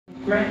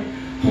regret.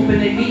 Hoping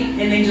they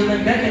meet an angel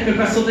in bed that could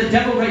wrestle the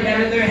devil right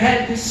out of their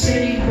head. This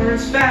city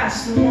burns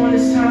fast and want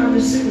it's time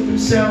to sit with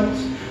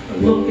themselves. Or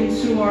look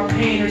into our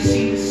pain or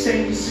see the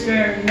same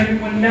despair. And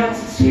everyone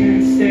else is here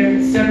and stare,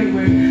 it's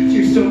everywhere.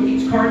 Tears stole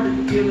each card that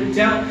the dealer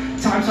dealt.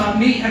 Time taught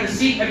me how to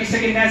see every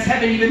second as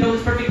heaven, even though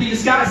it's perfectly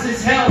disguised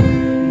as hell.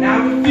 And I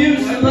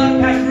refuse to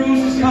look past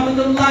bruises, color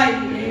the light.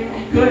 It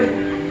ain't good,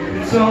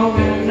 it's all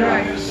been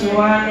right.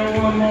 So I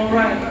know I'm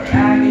alright. Our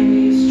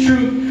agony is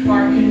truth.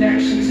 Our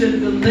connection to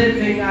the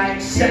living, I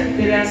accept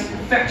it as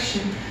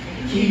perfection.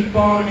 Keep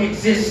on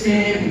existing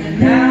in the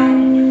now.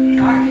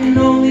 I can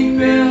only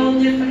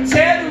build if I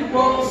tear the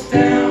walls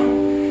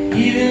down.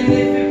 Even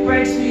if it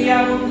breaks me,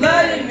 I won't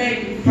let it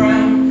make me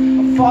frown.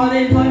 I'm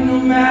falling but no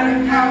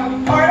matter how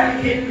hard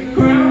I hit the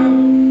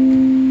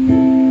ground,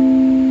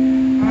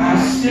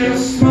 I still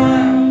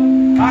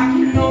smile. I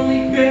can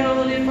only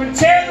build if I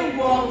tear the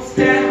walls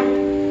down.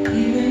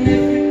 Even if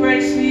it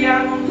breaks me,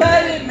 I won't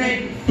let it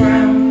make me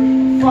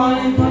frown.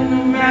 Falling, but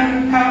no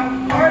matter how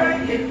hard I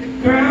hit the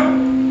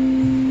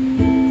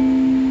ground,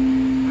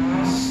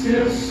 I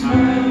still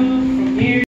smile.